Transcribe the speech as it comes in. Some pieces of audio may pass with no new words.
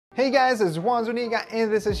Hey guys, it's Juan Zuniga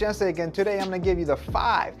and this is Jessica, and today I'm going to give you the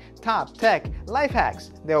 5 top tech life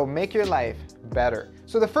hacks that will make your life better.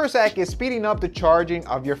 So the first hack is speeding up the charging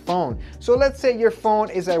of your phone. So let's say your phone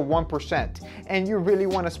is at 1% and you really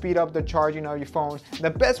want to speed up the charging of your phone. The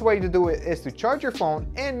best way to do it is to charge your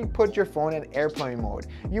phone and you put your phone in airplane mode.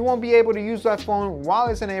 You won't be able to use that phone while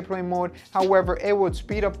it's in airplane mode. However, it will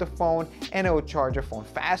speed up the phone and it will charge your phone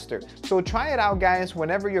faster. So try it out, guys.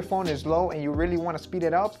 Whenever your phone is low and you really want to speed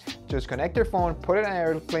it up, just connect your phone, put it in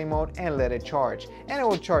airplane mode and let it charge. And it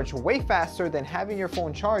will charge way faster than having your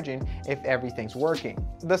phone charging if everything's working.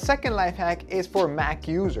 The second life hack is for Mac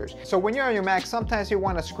users. So when you're on your Mac, sometimes you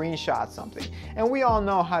want to screenshot something. And we all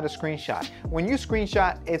know how to screenshot. When you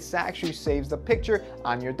screenshot, it actually saves the picture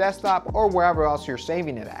on your desktop or wherever else you're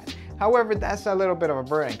saving it at. However, that's a little bit of a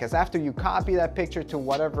burden because after you copy that picture to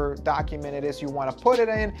whatever document it is you want to put it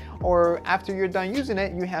in, or after you're done using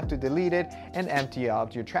it, you have to delete it and empty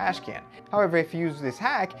out your trash can. However, if you use this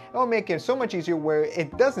hack, it will make it so much easier where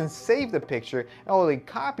it doesn't save the picture, it only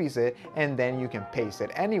copies it and then you can paste it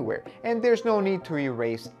anywhere. And there's no need to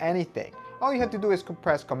erase anything. All you have to do is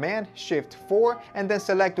press Command-Shift-4 and then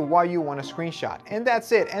select what you want to screenshot. And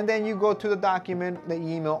that's it. And then you go to the document, the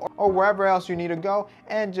email, or wherever else you need to go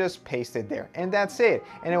and just paste it there. And that's it.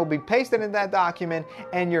 And it will be pasted in that document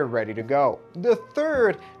and you're ready to go. The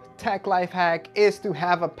third tech life hack is to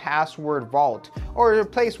have a password vault or a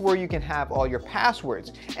place where you can have all your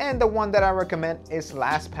passwords. And the one that I recommend is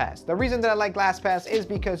LastPass. The reason that I like LastPass is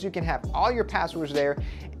because you can have all your passwords there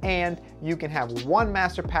and you can have one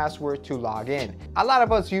master password to log in. A lot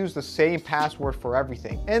of us use the same password for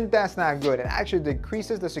everything, and that's not good. It actually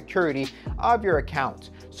decreases the security of your account.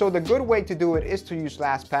 So the good way to do it is to use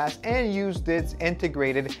LastPass and use this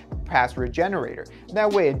integrated password generator. That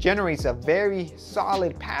way it generates a very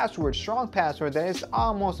solid password, strong password that is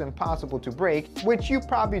almost impossible to break, which you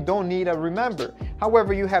probably don't need to remember.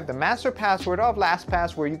 However, you have the master password of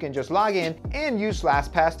LastPass where you can just log in and use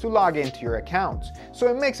LastPass to log into your accounts. So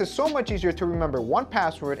it makes it so much easier to remember one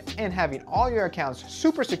password and having all your accounts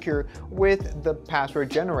super secure with the password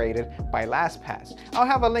generated by LastPass. I'll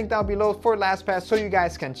have a link down below for LastPass so you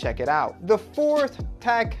guys can check it out. The fourth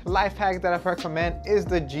tech life hack that I recommend is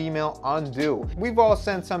the Gmail undo. We've all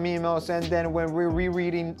sent some emails and then when we're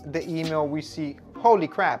rereading the email we see, holy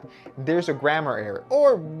crap, there's a grammar error.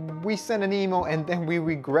 Or we send an email and then we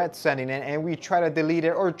regret sending it and we try to delete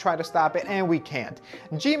it or try to stop it and we can't.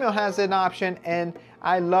 Gmail has an option, and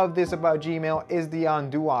I love this about Gmail, is the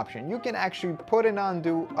undo option. You can actually put an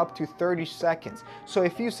undo up to 30 seconds. So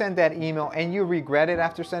if you send that email and you regret it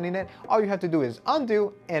after sending it, all you have to do is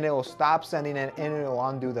undo and it will stop sending it and it will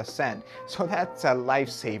undo the send. So that's a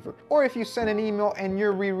lifesaver. Or if you send an email and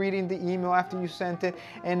you're rereading the email after you sent it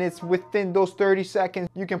and it's within those 30 seconds,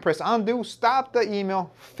 you can press undo, stop the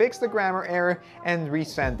email, fix the grammar error, and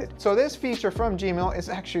resend it. So this feature from Gmail is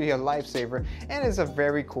actually a lifesaver and is a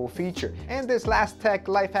very cool feature. And this last tech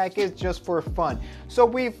life hack is just for fun. So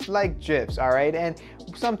we like GIFs, all right? And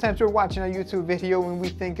sometimes we're watching a YouTube video and we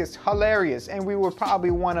think it's hilarious and we will probably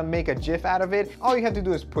want to make a GIF out of it. All you have to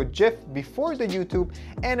do is put GIF before the YouTube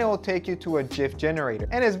and it will take you to a GIF generator.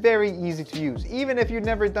 And it's very easy to use. Even if you've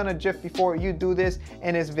never done a GIF before, you do this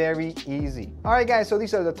and it's very easy. All right, guys, so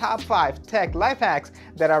these are the top 5 tech life hacks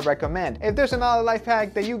that I recommend. If there's another life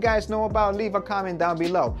hack that you guys know about, leave a comment down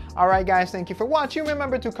below. All right, guys, thank you for watching.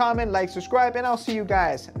 Remember to comment, like, subscribe, and I'll see you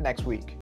guys next week.